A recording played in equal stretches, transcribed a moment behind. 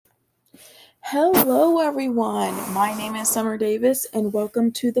Hello, everyone. My name is Summer Davis, and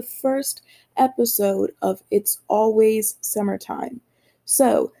welcome to the first episode of It's Always Summertime.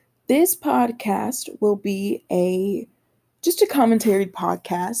 So, this podcast will be just a commentary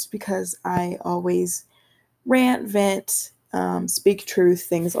podcast because I always rant, vent, speak truth,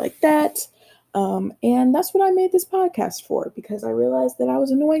 things like that. And that's what I made this podcast for because I realized that I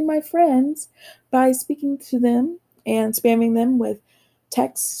was annoying my friends by speaking to them and spamming them with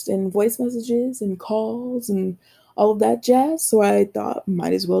texts and voice messages and calls and all of that jazz. So I thought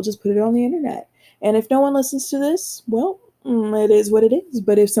might as well just put it on the internet. And if no one listens to this, well, it is what it is.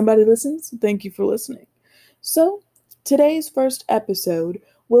 But if somebody listens, thank you for listening. So today's first episode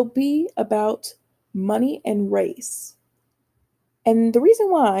will be about money and race. And the reason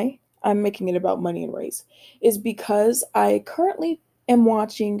why I'm making it about money and race is because I currently am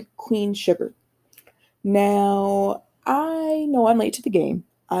watching Queen Sugar. Now, I know I'm late to the game.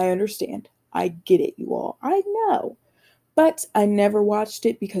 I understand. I get it, you all. I know. But I never watched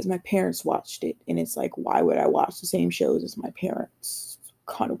it because my parents watched it. And it's like, why would I watch the same shows as my parents? It's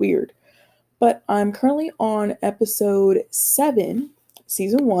kind of weird. But I'm currently on episode 7,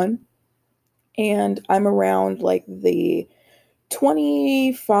 season 1. And I'm around like the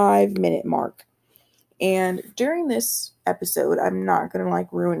 25-minute mark. And during this episode, I'm not going to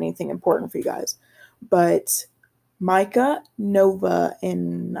like ruin anything important for you guys. But Micah, Nova,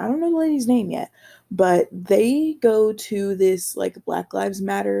 and I don't know the lady's name yet, but they go to this like Black Lives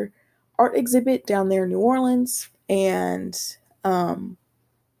Matter art exhibit down there in New Orleans. And for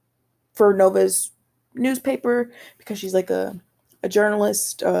Nova's newspaper, because she's like a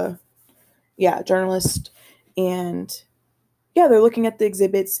journalist, journalist. And yeah, they're looking at the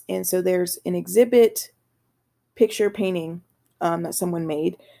exhibits. And so there's an exhibit picture painting that someone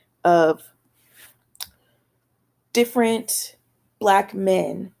made of different Black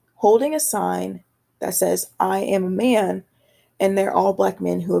men holding a sign that says, I am a man, and they're all Black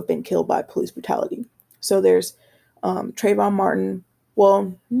men who have been killed by police brutality. So there's Trayvon Martin.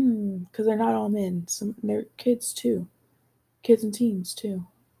 Well, because they're not all men. They're kids too. Kids and teens too.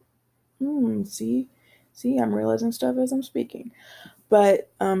 See, I'm realizing stuff as I'm speaking.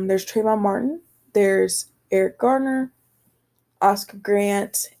 But there's Trayvon Martin. There's Eric Garner, Oscar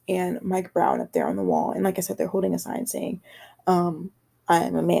Grant, and Mike Brown up there on the wall. And like I said, they're holding a sign saying, I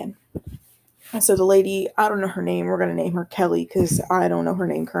am a man. And so the lady, I don't know her name. We're going to name her Kelly because I don't know her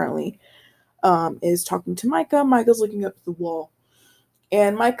name currently, is talking to Micah. Micah's looking up at the wall.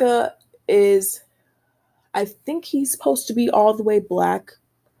 And Micah is, I think he's supposed to be all the way Black.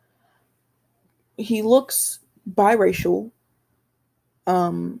 He looks biracial.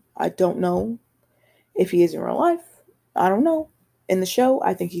 I don't know if he is in real life. I don't know. In the show,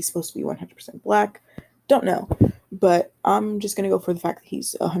 I think he's supposed to be 100% Black. Don't know. But I'm just going to go for the fact that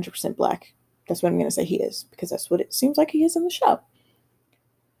he's 100% Black. That's what I'm going to say he is, because that's what it seems like he is in the show.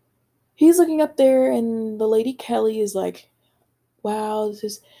 He's looking up there, and the lady Kelly is like, wow, this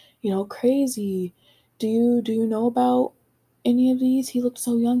is, crazy. Do you know about any of these? He looked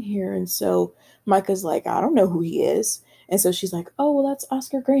so young here. And so Micah's like, I don't know who he is. And so she's like, oh, well, that's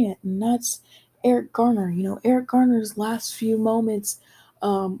Oscar Grant, and that's Eric Garner. Eric Garner's last few moments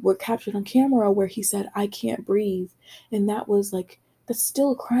were captured on camera where he said, I can't breathe. And that's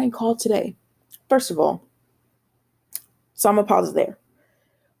still a crying call today. First of all, so I'm going to pause there.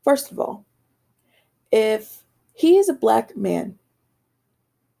 First of all, if he is a Black man,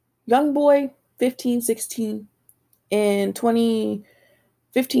 young boy, 15, 16, in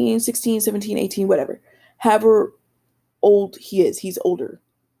 2015, 16, 17, 18, whatever, however old he is, he's older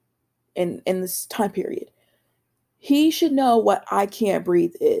in this time period. He should know what I can't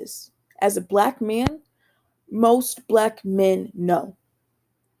breathe is. As a Black man, most Black men know.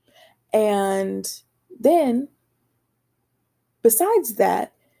 And then, besides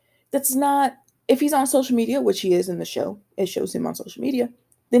that, that's not, if he's on social media, which he is in the show, it shows him on social media,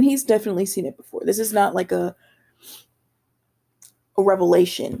 then he's definitely seen it before. This is not like a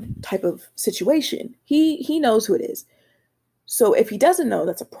revelation type of situation. He knows who it is. So if he doesn't know,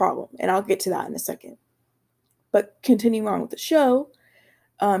 that's a problem. And I'll get to that in a second. But continuing on with the show,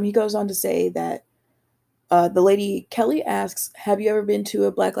 he goes on to say that the lady Kelly asks, have you ever been to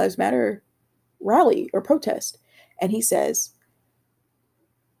a Black Lives Matter rally or protest? And he says,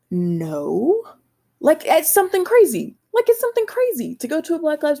 no. Like it's something crazy. Like it's something crazy to go to a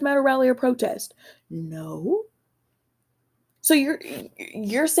Black Lives Matter rally or protest. No. So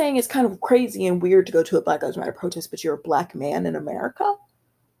you're saying it's kind of crazy and weird to go to a Black Lives Matter protest, but you're a Black man in America?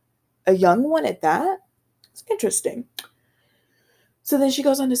 A young one at that? It's interesting. So then she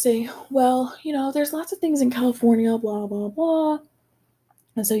goes on to say, well, there's lots of things in California, blah, blah, blah.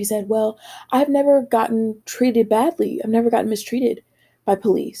 And so he said, well, I've never gotten treated badly. I've never gotten mistreated by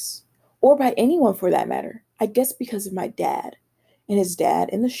police or by anyone for that matter. I guess because of my dad. And his dad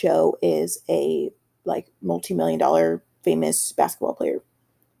in the show is a like multi-million dollar famous basketball player.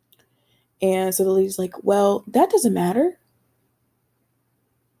 And so the lady's like, well, that doesn't matter.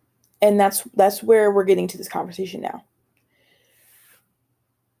 And that's where we're getting to this conversation now.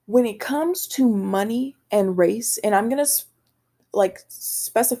 When it comes to money and race, and I'm going to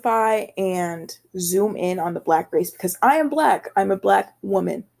specify and zoom in on the Black race because I am Black. I'm a Black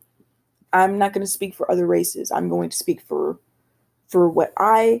woman. I'm not going to speak for other races. I'm going to speak for what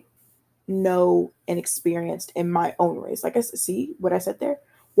I know and experienced in my own race. Like I said, see what I said there?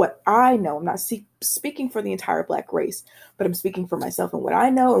 What I know. I'm not speaking for the entire Black race, but I'm speaking for myself and what I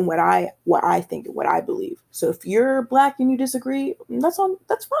know and what I think and what I believe. So if you're Black and you disagree, that's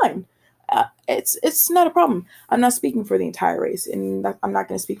fine. It's not a problem. I'm not speaking for the entire race, and I'm not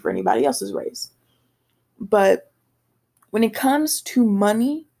going to speak for anybody else's race. But when it comes to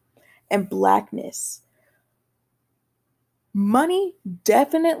money and Blackness, money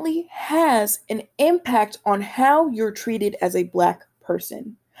definitely has an impact on how you're treated as a Black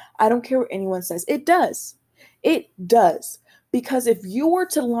person. I don't care what anyone says. It does. It does. Because if you were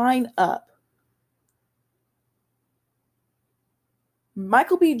to line up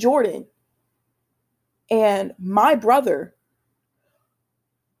Michael B. Jordan and my brother,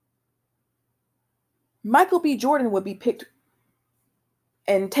 Michael B. Jordan would be picked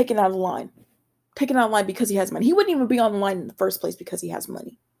and taken out of line. Taken out of line because he has money. He wouldn't even be on the line in the first place because he has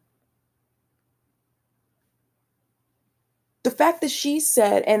money. The fact that she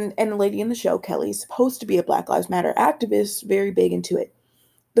said, and the lady in the show, Kelly, is supposed to be a Black Lives Matter activist, very big into it.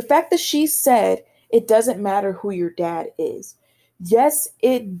 The fact that she said it doesn't matter who your dad is. Yes,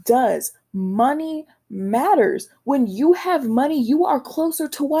 it does. Money matters. When you have money, you are closer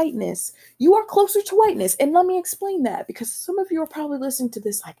to whiteness. You are closer to whiteness. And let me explain that, because some of you are probably listening to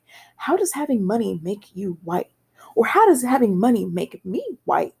this like, how does having money make you white? Or how does having money make me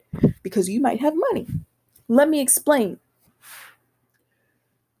white? Because you might have money. Let me explain.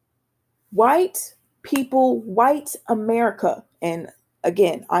 White people, white America, and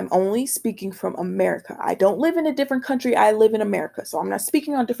again, I'm only speaking from America. I don't live in a different country. I live in America. So I'm not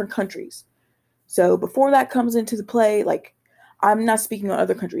speaking on different countries. So before that comes into the play, like, I'm not speaking on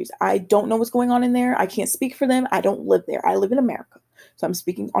other countries. I don't know what's going on in there. I can't speak for them. I don't live there. I live in America. So I'm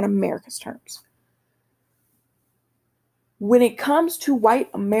speaking on America's terms. When it comes to white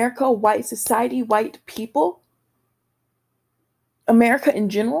America, white society, white people, America in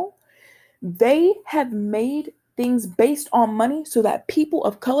general, they have made things based on money so that people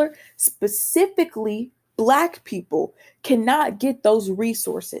of color, specifically Black people, cannot get those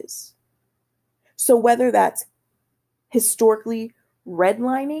resources. So whether that's historically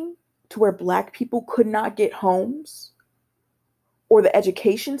redlining to where Black people could not get homes, or the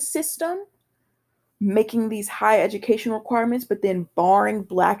education system making these high education requirements, but then barring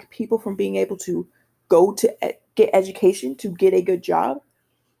Black people from being able to go to get education to get a good job.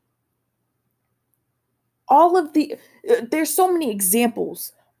 All of there's so many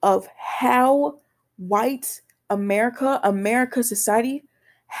examples of how white America society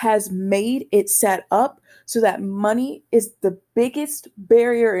has made it set up so that money is the biggest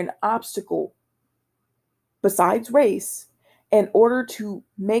barrier and obstacle besides race in order to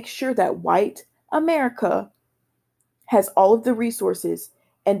make sure that white America has all of the resources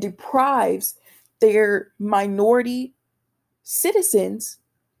and deprives their minority citizens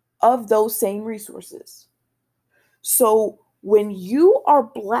of those same resources. So when you are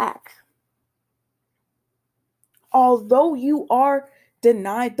Black, although you are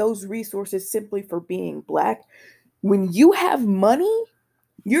denied those resources simply for being Black, when you have money,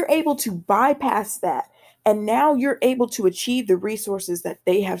 you're able to bypass that. And now you're able to achieve the resources that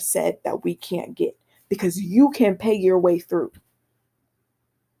they have said that we can't get because you can pay your way through.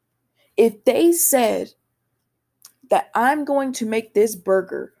 If they said that I'm going to make this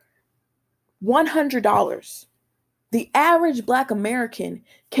burger $100, the average Black American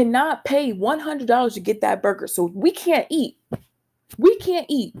cannot pay $100 to get that burger. So we can't eat. We can't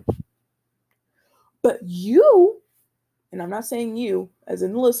eat. But you, and I'm not saying you as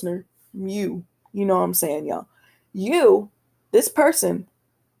in the listener, you know what I'm saying, y'all. You, this person,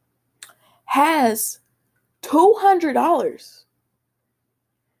 has $200.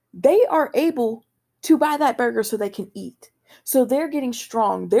 They are able to buy that burger so they can eat. So they're getting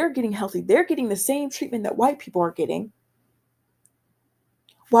strong. They're getting healthy. They're getting the same treatment that white people are getting.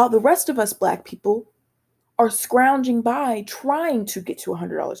 While the rest of us Black people are scrounging by trying to get to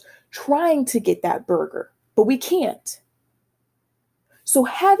 $100, trying to get that burger, but we can't. So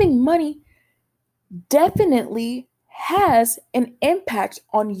having money definitely has an impact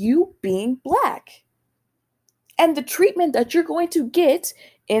on you being Black and the treatment that you're going to get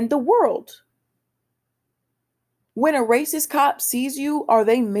in the world. When a racist cop sees you, are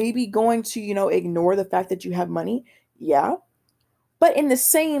they maybe going to, ignore the fact that you have money? Yeah. But in the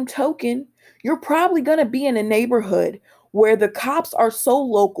same token, you're probably going to be in a neighborhood where the cops are so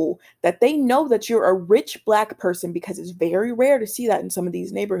local that they know that you're a rich Black person, because it's very rare to see that in some of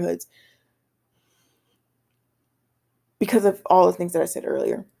these neighborhoods because of all the things that I said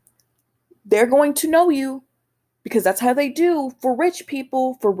earlier. They're going to know you because that's how they do for rich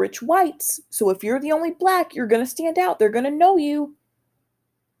people, for rich whites. So if you're the only Black, you're going to stand out. They're going to know you.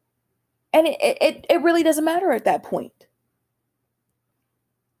 And it really doesn't matter at that point.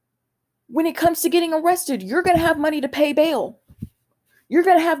 When it comes to getting arrested, you're going to have money to pay bail. You're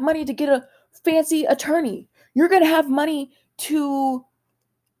going to have money to get a fancy attorney. You're going to have money to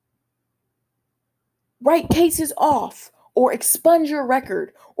write cases off or expunge your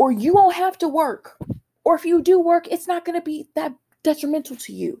record, or you won't have to work. Or if you do work, it's not going to be that detrimental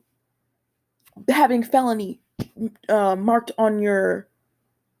to you. Having felony marked on your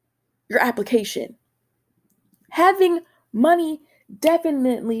application. Having money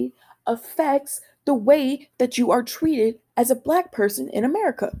definitely affects the way that you are treated as a Black person in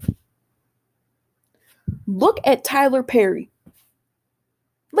America. Look at Tyler Perry.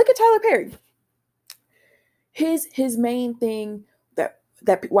 Look at Tyler Perry. His main thing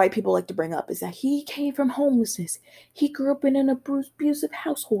that white people like to bring up is that he came from homelessness. He grew up in an abusive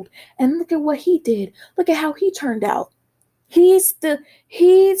household, and look at what he did. Look at how he turned out. He's the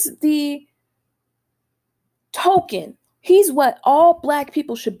token. He's what all Black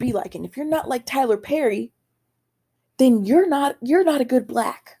people should be like. And if you're not like Tyler Perry, then you're not a good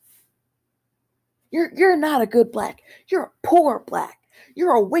Black. You're not a good Black. You're a poor Black.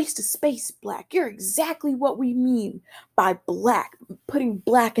 You're a waste of space Black. You're exactly what we mean by Black, putting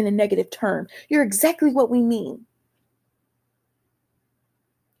Black in a negative term. You're exactly what we mean.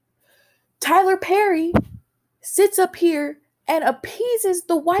 Tyler Perry sits up here and appeases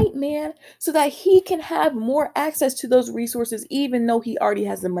the white man so that he can have more access to those resources, even though he already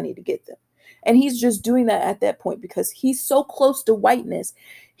has the money to get them. And he's just doing that at that point because he's so close to whiteness.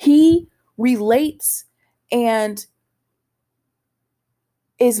 He relates and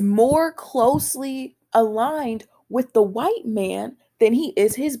is more closely aligned with the white man than he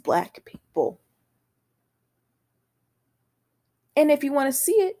is his Black people. And if you want to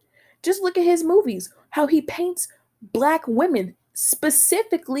see it, just look at his movies, how he paints Black women,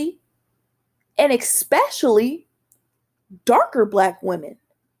 specifically and especially darker Black women.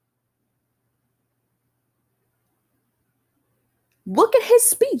 Look at his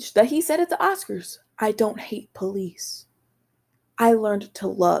speech that he said at the Oscars. I don't hate police. I learned to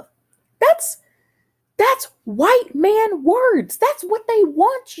love. That's white man words. That's what they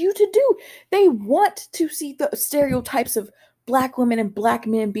want you to do. They want to see the stereotypes of Black women and Black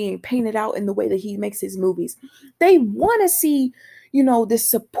men being painted out in the way that he makes his movies. They want to see, this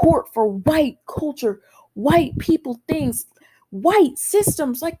support for white culture, white people things, white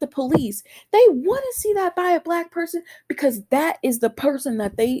systems like the police. They want to see that by a Black person because that is the person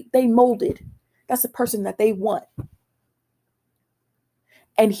that they molded. That's the person that they want.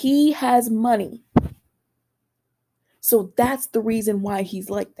 And he has money. So that's the reason why he's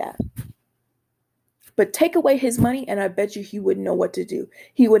like that. But take away his money, and I bet you he wouldn't know what to do.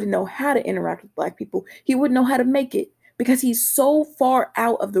 He wouldn't know how to interact with Black people. He wouldn't know how to make it because he's so far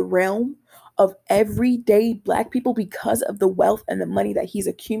out of the realm of everyday Black people because of the wealth and the money that he's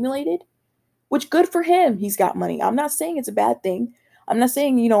accumulated, which good for him. He's got money. I'm not saying it's a bad thing. I'm not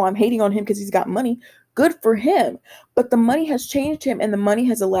saying, I'm hating on him because he's got money. Good for him. But the money has changed him, and the money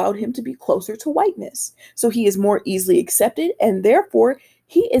has allowed him to be closer to whiteness. So he is more easily accepted, and therefore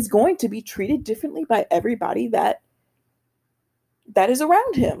he is going to be treated differently by everybody that is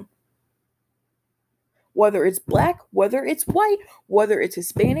around him. Whether it's Black, whether it's white, whether it's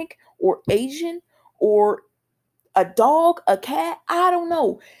Hispanic or Asian or a dog, a cat, I don't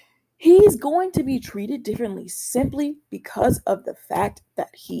know. He's going to be treated differently simply because of the fact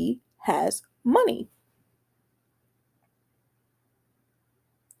that he has money.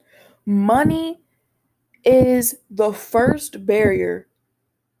 Money is the first barrier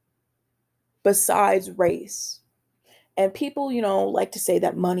besides race. And people, like to say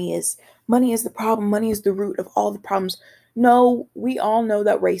that money is the problem. Money is the root of all the problems. No, we all know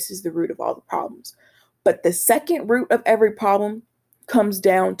that race is the root of all the problems. But the second root of every problem comes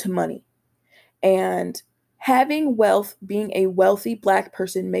down to money. And having wealth, being a wealthy Black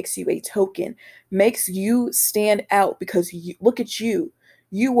person makes you a token, makes you stand out because look at you.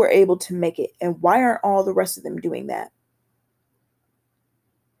 You were able to make it. And why aren't all the rest of them doing that?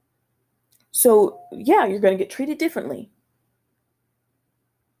 So, yeah, you're going to get treated differently.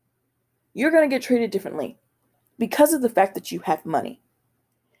 You're going to get treated differently because of the fact that you have money.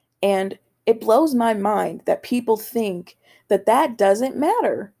 And it blows my mind that people think that that doesn't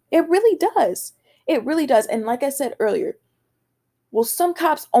matter. It really does. It really does. And like I said earlier, will some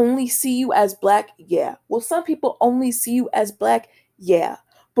cops only see you as black? Yeah. Will some people only see you as black? Yeah.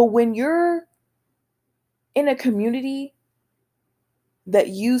 But when you're in a community that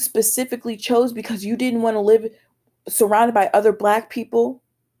you specifically chose because you didn't want to live surrounded by other black people,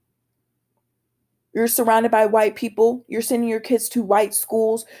 you're surrounded by white people, you're sending your kids to white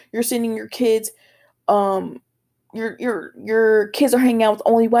schools, you're sending your kids your kids are hanging out with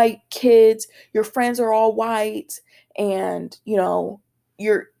only white kids, your friends are all white, and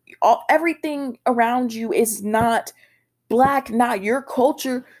you're everything around you is not black, not your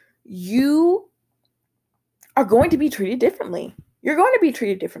culture. You are going to be treated differently. You're going to be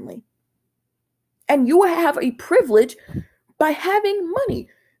treated differently. And you have a privilege by having money.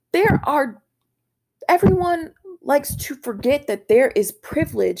 Everyone likes to forget that there is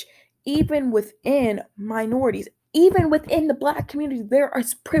privilege even within minorities. Even within the black community, there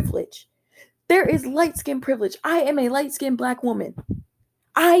is privilege. There is light skin privilege. I am a light skinned black woman.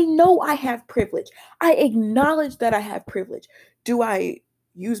 I know I have privilege. I acknowledge that I have privilege. Do I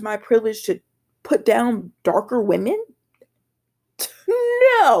use my privilege to put down darker women?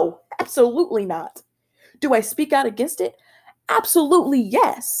 No, absolutely not. Do I speak out against it? Absolutely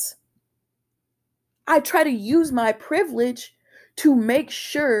yes. I try to use my privilege to make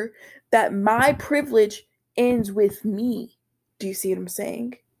sure that my privilege ends with me. Do you see what I'm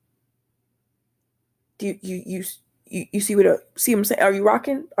saying? Do you see what I'm saying? Are you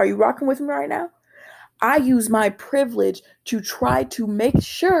rocking? Are you rocking with me right now? I use my privilege to try to make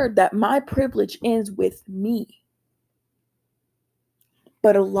sure that my privilege ends with me.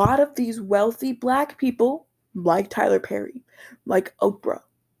 But a lot of these wealthy black people, like Tyler Perry, like Oprah,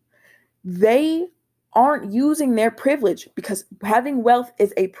 they aren't using their privilege, because having wealth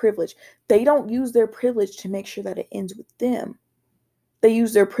is a privilege. They don't use their privilege to make sure that it ends with them. They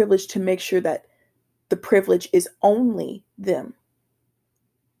use their privilege to make sure that the privilege is only them.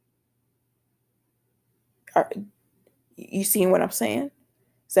 Are you seeing what I'm saying?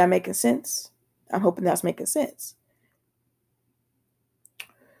 Is that making sense? I'm hoping that's making sense.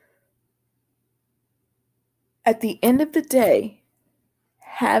 At the end of the day,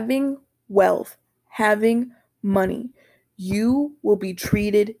 having wealth, having money, you will be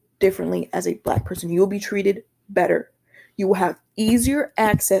treated differently as a black person. You will be treated better. You will have easier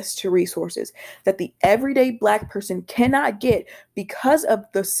access to resources that the everyday black person cannot get because of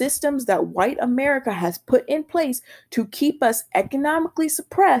the systems that white America has put in place to keep us economically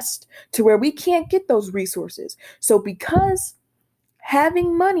suppressed to where we can't get those resources. So because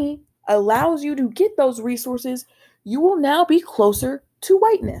having money allows you to get those resources, you will now be closer to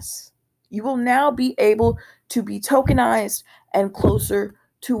whiteness. You will now be able to be tokenized and closer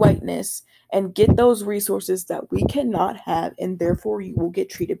to whiteness and get those resources that we cannot have, and therefore you will get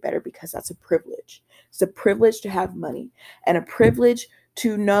treated better because that's a privilege. It's a privilege to have money and a privilege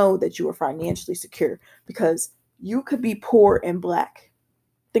to know that you are financially secure, because you could be poor and black.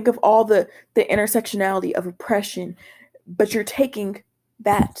 Think of all the intersectionality of oppression, but you're taking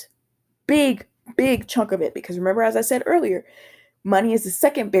that big chunk of it, because remember, as I said earlier, money is the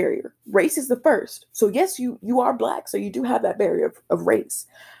second barrier. Race is the first. So yes, you are black, so you do have that barrier of race.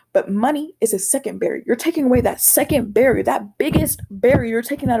 But money is a second barrier. You're taking away that second barrier, that biggest barrier, you're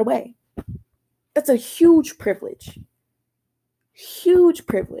taking that away. That's a huge privilege. Huge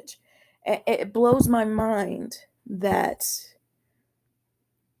privilege. And it blows my mind that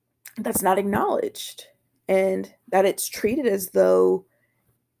that's not acknowledged and that it's treated as though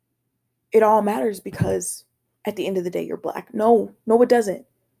it all matters because at the end of the day, you're black. No, it doesn't.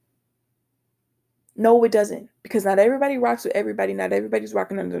 No, it doesn't. Because not everybody rocks with everybody. Not everybody's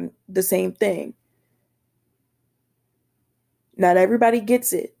rocking under the same thing. Not everybody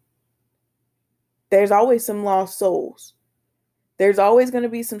gets it. There's always some lost souls. There's always going to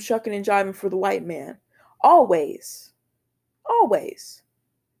be some shucking and jiving for the white man. Always. Always.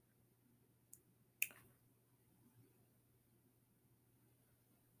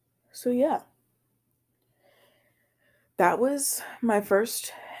 So yeah. That was my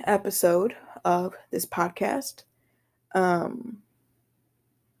first episode of this podcast. I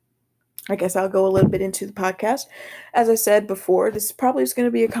guess I'll go a little bit into the podcast. As I said before, this is probably just going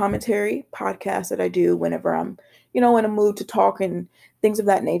to be a commentary podcast that I do whenever I'm, in a mood to talk and things of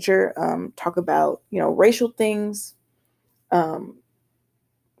that nature. Talk about, racial things,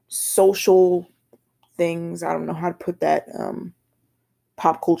 social things. I don't know how to put that.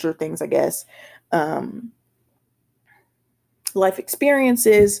 Pop culture things, I guess. Life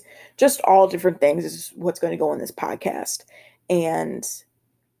experiences, just all different things is what's going to go in this podcast. And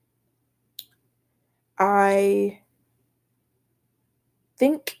I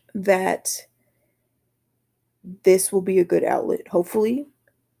think that this will be a good outlet. Hopefully,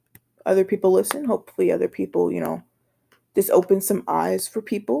 other people listen. Hopefully, other people, this opens some eyes for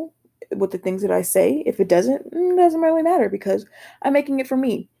people with the things that I say. If it doesn't really matter because I'm making it for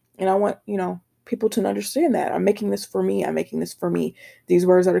me. And I want, people to understand that. I'm making this for me. I'm making this for me. These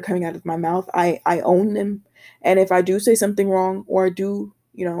words that are coming out of my mouth, I own them. And if I do say something wrong or I do,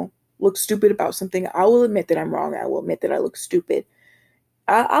 look stupid about something, I will admit that I'm wrong. I will admit that I look stupid.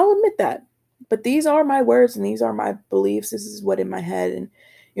 I'll admit that. But these are my words and these are my beliefs. This is what in my head. And,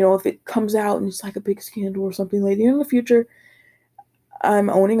 if it comes out and it's like a big scandal or something later in the future, I'm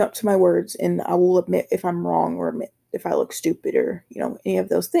owning up to my words and I will admit if I'm wrong or admit if I look stupid or, any of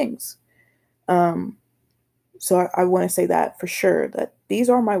those things. So I want to say that for sure, that these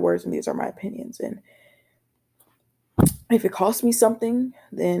are my words and these are my opinions. And if it costs me something,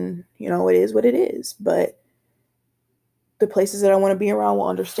 then, it is what it is. But the places that I want to be around will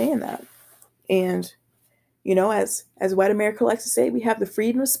understand that. And, as white America likes to say, we have the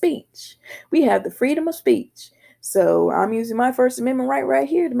freedom of speech. We have the freedom of speech. So I'm using my First Amendment right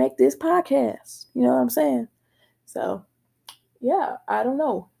here to make this podcast. You know what I'm saying? So, yeah, I don't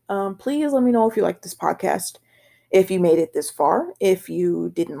know. Please let me know if you like this podcast. If you made it this far. If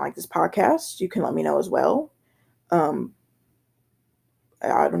you didn't like this podcast, you can let me know as well. I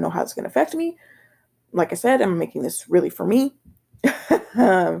don't know how it's going to affect me. Like I said, I'm making this really for me.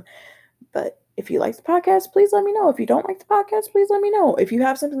 But if you like the podcast, please let me know. If you don't like the podcast, please let me know. If you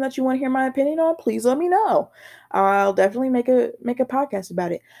have something that you want to hear my opinion on, please let me know. I'll definitely make a podcast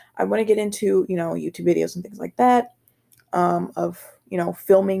about it. I want to get into, YouTube videos and things like that, of,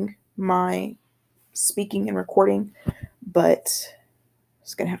 filming my speaking and recording, but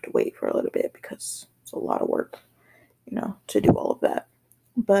it's going to have to wait for a little bit because it's a lot of work, to do all of that.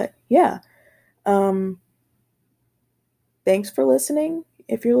 But yeah, thanks for listening.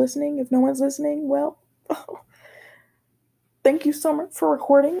 If you're listening, if no one's listening, well, thank you so much for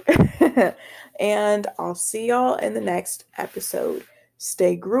recording. And I'll see y'all in the next episode.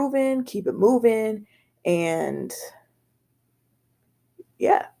 Stay grooving, keep it moving, and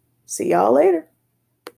yeah, see y'all later.